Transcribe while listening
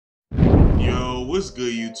What's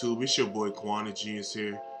good, YouTube? It's your boy Quanta Genius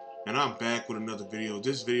here, and I'm back with another video.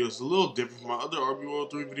 This video is a little different from my other RB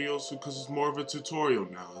World 3 videos because it's more of a tutorial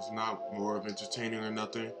now. It's not more of entertaining or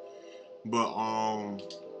nothing. But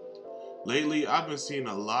lately I've been seeing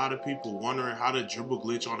a lot of people wondering how to dribble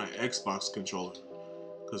glitch on an Xbox controller.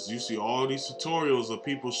 Because you see all these tutorials of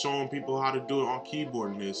people showing people how to do it on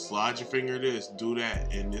keyboard and this, slide your finger this, do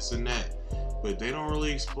that, and this and that. But they don't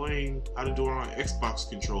really explain how to do it on an Xbox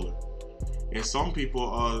controller. And some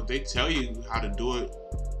people, they tell you how to do it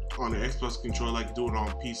on the Xbox controller like you do it on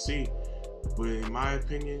PC. But in my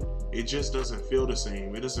opinion, it just doesn't feel the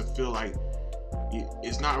same. It doesn't feel like,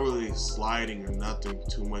 it's not really sliding or nothing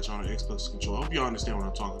too much on an Xbox controller. I hope you understand what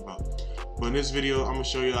I'm talking about. But in this video, I'm going to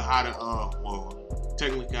show you how to, well,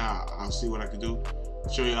 technically I'll see what I can do.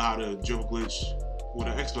 Show you how to dribble glitch with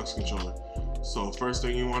an Xbox controller. So first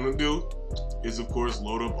thing you want to do is, of course,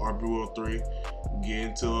 load up RB World 3. Get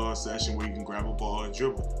into a session where you can grab a ball and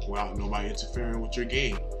dribble without nobody interfering with your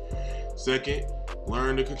game. Second,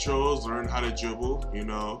 learn the controls, learn how to dribble. You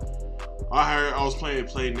know, I was playing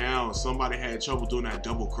Play Now and somebody had trouble doing that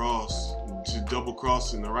double cross. To double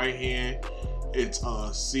cross in the right hand, it's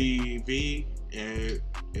CV, and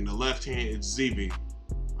in the left hand, it's ZB.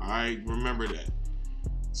 Alright, remember that.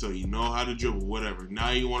 So you know how to dribble, whatever.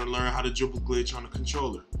 Now you want to learn how to dribble glitch on a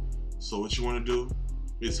controller. So what you want to do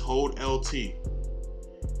is hold LT.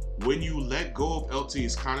 When you let go of LT,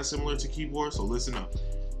 it's kind of similar to keyboard, so listen up.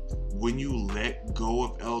 When you let go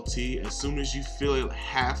of LT, as soon as you feel it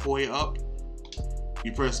halfway up,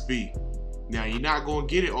 you press B. Now you're not going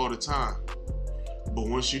to get it all the time, but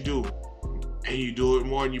once you do, and you do it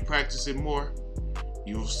more and you practice it more,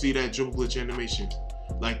 you'll see that dribble glitch animation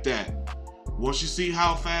like that. Once you see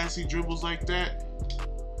how fast he dribbles like that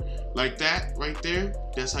right there,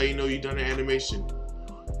 that's how you know you've done the animation.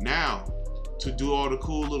 Now, to do all the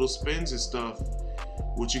cool little spins and stuff,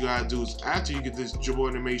 what you gotta do is after you get this dribble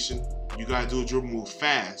animation, you gotta do a dribble move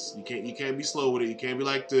fast. You can't be slow with it. You can't be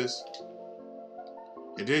like this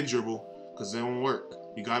and then dribble, because it won't work.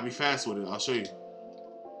 You gotta be fast with it. I'll show you.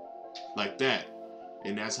 Like that.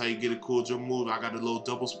 And that's how you get a cool dribble move. I got a little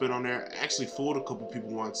double spin on there. I actually fooled a couple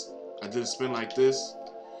people once. I did a spin like this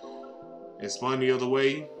and spun the other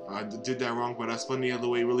way. I did that wrong, but I spun the other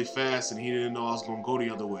way really fast, and he didn't know I was gonna go the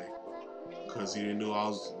other way because he didn't know I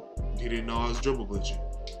was dribble glitching.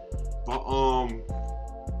 But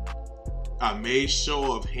I made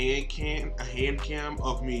show of a hand cam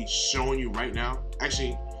of me showing you right now.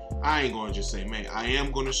 Actually, I ain't gonna just say man. I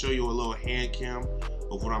am gonna show you a little hand cam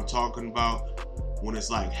of what I'm talking about when it's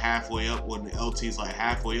like halfway up. When the LT is like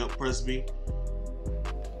halfway up, press B.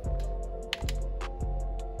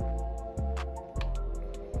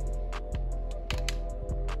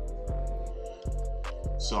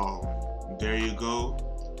 So there you go.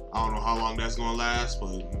 I don't know how long that's gonna last,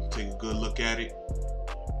 but take a good look at it.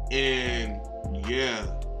 And yeah,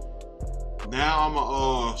 now I'm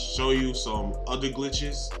gonna show you some other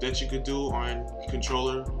glitches that you could do on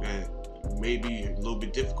controller that may be a little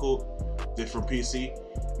bit difficult than from PC.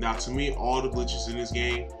 Now to me, all the glitches in this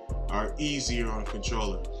game are easier on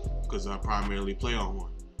controller because I primarily play on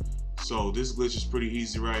one. So this glitch is pretty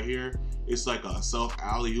easy right here. It's like a self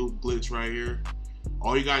alley-oop glitch right here.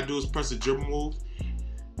 All you gotta do is press the dribble move,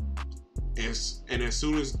 and as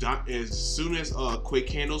soon as quick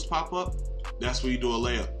handles pop up, that's where you do a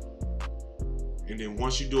layup. And then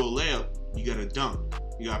once you do a layup, you gotta dunk.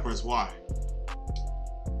 You gotta press Y.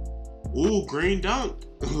 Ooh, green dunk!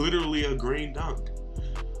 Literally a green dunk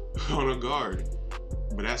on a guard.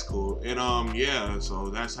 But that's cool. And yeah, so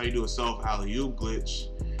that's how you do a self alley-oop glitch.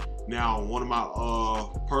 Now, one of my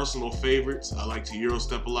personal favorites, I like to Euro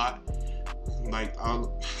step a lot. Like I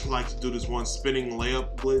like to do this one spinning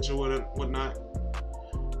layup glitch or whatnot.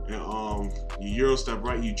 And you Euro step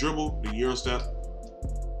right, you dribble, then Euro step,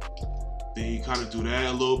 then you kind of do that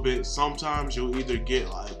a little bit. Sometimes you'll either get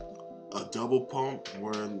like a double pump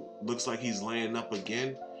where it looks like he's laying up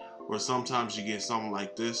again, or sometimes you get something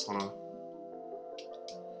like this,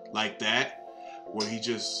 like that, where he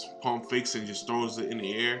just pump fakes and just throws it in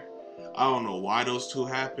the air. I don't know why those two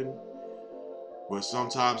happen, but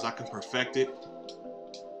sometimes I can perfect it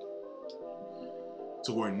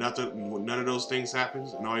to where none of those things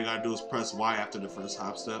happens, and all you gotta do is press Y after the first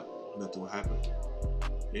hop step. Nothing will happen.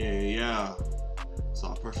 And yeah, so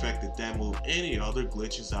I perfected that move. Any other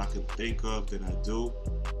glitches I can think of that I do?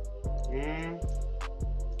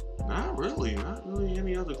 Not really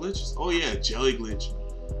any other glitches. Oh yeah, jelly glitch.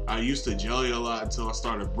 I used to jelly a lot until I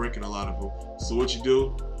started breaking a lot of them. So what you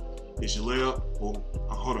do is you lay up. Well,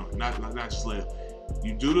 hold on, not just lay up.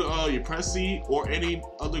 You do the you press C or any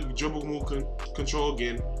other dribble move control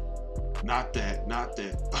again, Not that.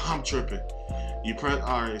 I'm tripping. You press,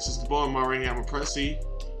 alright, since the ball in my right hand, I'm gonna press C,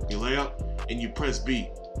 you lay up, and you press B.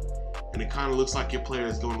 And it kind of looks like your player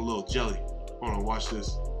is doing a little jelly. Hold on, watch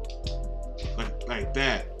this. Like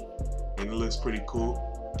that. And it looks pretty cool.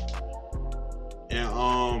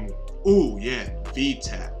 And, ooh, yeah, V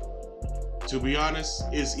tap. To be honest,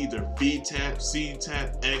 it's either V tap, C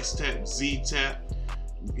tap, X tap, Z tap.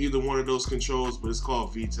 Either one of those controls, but it's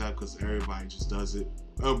called V tap because everybody just does it.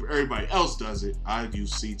 Everybody else does it. I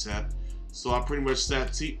use C tap. So I pretty much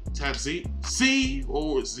tap Z, C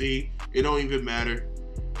or Z. It don't even matter.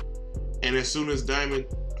 And as soon as diamond,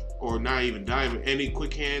 or not even diamond, any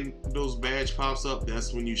quick hand those badge pops up,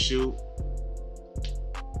 that's when you shoot.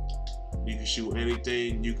 You can shoot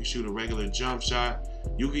anything. You can shoot a regular jump shot.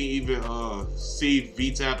 You can even see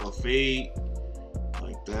V tap a fade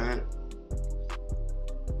like that.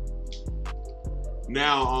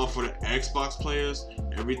 Now, for the Xbox players,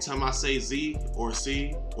 every time I say Z or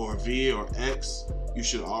C or V or X, you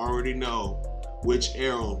should already know which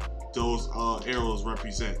arrow those arrows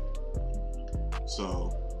represent.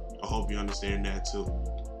 So I hope you understand that too.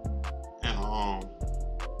 And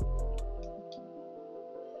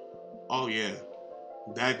oh yeah,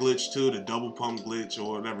 that glitch too, the double pump glitch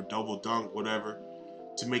or whatever, double dunk, whatever,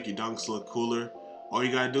 to make your dunks look cooler. All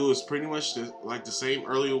you gotta do is pretty much like the same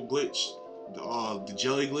earlier glitch, the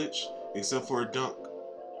jelly glitch, except for a dunk.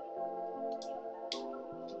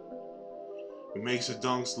 It makes the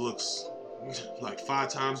dunks looks like 5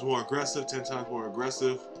 times more aggressive, 10 times more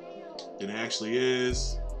aggressive than it actually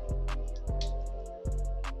is.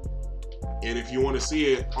 And if you want to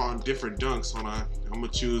see it on different dunks, hold on, I'm gonna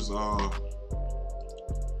choose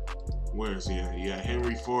where is he at? Yeah,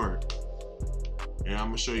 Henry Ford. And I'm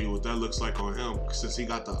gonna show you what that looks like on him, since he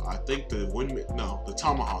got the, I think the windmill, no, the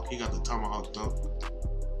tomahawk. He got the tomahawk dunk.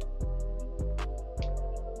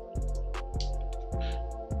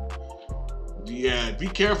 Yeah, be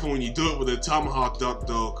careful when you do it with a tomahawk dunk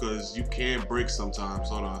though, cause you can break sometimes.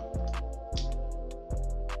 Hold on,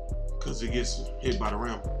 cause it gets hit by the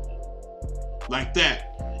rim like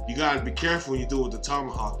that. You gotta be careful when you do it with the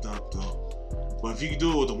tomahawk dunk though. But if you can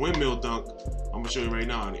do it with the windmill dunk, I'm gonna show you right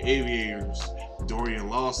now in the Aviators, Dorian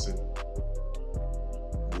Lawson.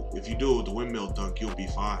 If you do it with the windmill dunk, you'll be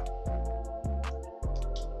fine.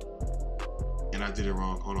 And I did it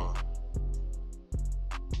wrong. Hold on.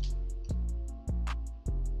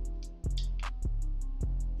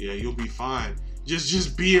 Yeah, you'll be fine.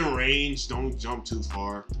 Just be in range. Don't jump too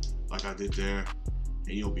far, like I did there,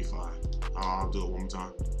 and you'll be fine. I'll do it one more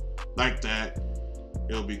time, like that.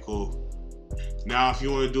 It'll be cool. Now, if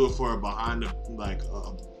you want to do it for a behind the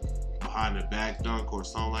behind the back dunk or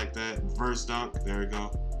something like that, reverse dunk. There we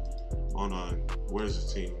go. Hold on. Where's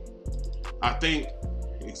the team? I think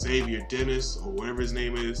Xavier Dennis or whatever his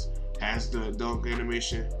name is has the dunk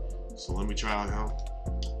animation. So let me try out him.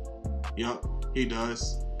 Yup, he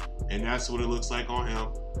does. And that's what it looks like on him.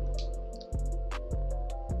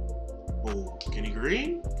 Oh, can he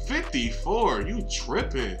green? 54, you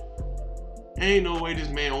tripping. Ain't no way this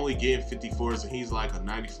man only getting 54s and he's like a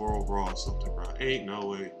 94 overall or something, bro. Ain't no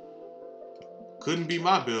way. Couldn't be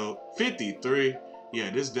my build. 53.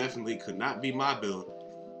 Yeah, this definitely could not be my build.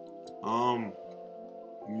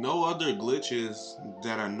 No other glitches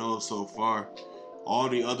that I know of so far. All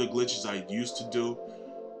the other glitches I used to do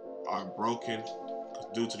are broken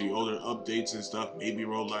due to the older updates and stuff. Maybe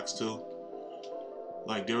Roblox too.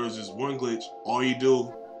 Like there was this one glitch, all you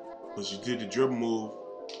do was you did the dribble move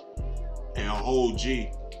and hold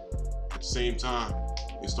G at the same time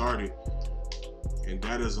it started, and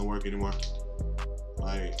that doesn't work anymore.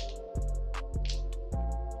 Like,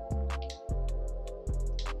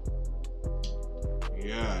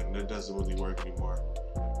 yeah, that doesn't really work anymore.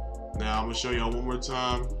 Now I'm gonna show y'all one more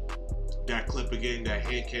time that clip again, that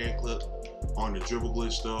hand can clip on the dribble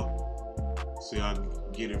glitch though. So y'all can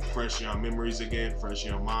get it fresh in your memories again, fresh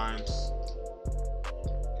in your minds.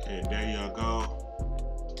 And there y'all go.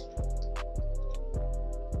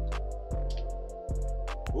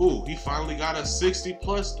 Ooh, he finally got a 60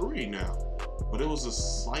 plus 3 now. But it was a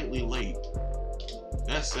slightly late.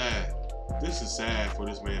 That's sad. This is sad for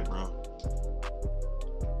this man, bro.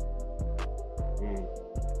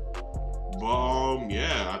 But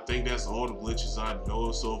yeah, I think that's all the glitches I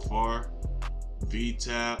know so far.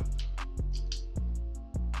 V-tap,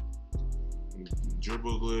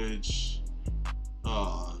 dribble glitch,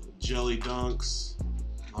 jelly dunks.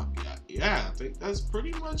 Yeah, I think that's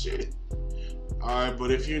pretty much it. Alright, but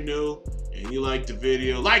if you're new and you like the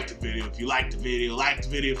video, like the video. If you like the video, like the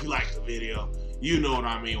video. If you like the video, you know what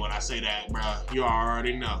I mean when I say that, bro. You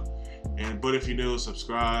already know. But if you're new,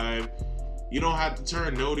 subscribe, You don't have to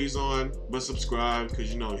turn noties on, but subscribe,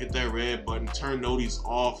 because, you know, hit that red button. Turn noties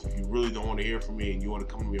off if you really don't want to hear from me and you want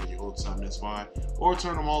to come to me on your own time, that's fine. Or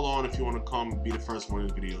turn them all on if you want to come and be the first one in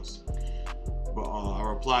the videos. But I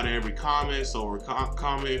reply to every comment, so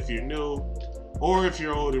comment if you're new, or if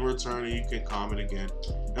you're old and returning, you can comment again.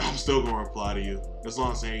 I'm still going to reply to you, as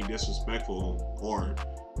long as it ain't disrespectful or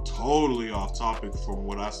totally off topic from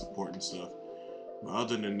what I support and stuff. But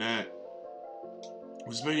other than that,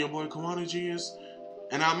 it's been your boy Kawani Genius,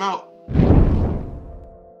 and I'm out.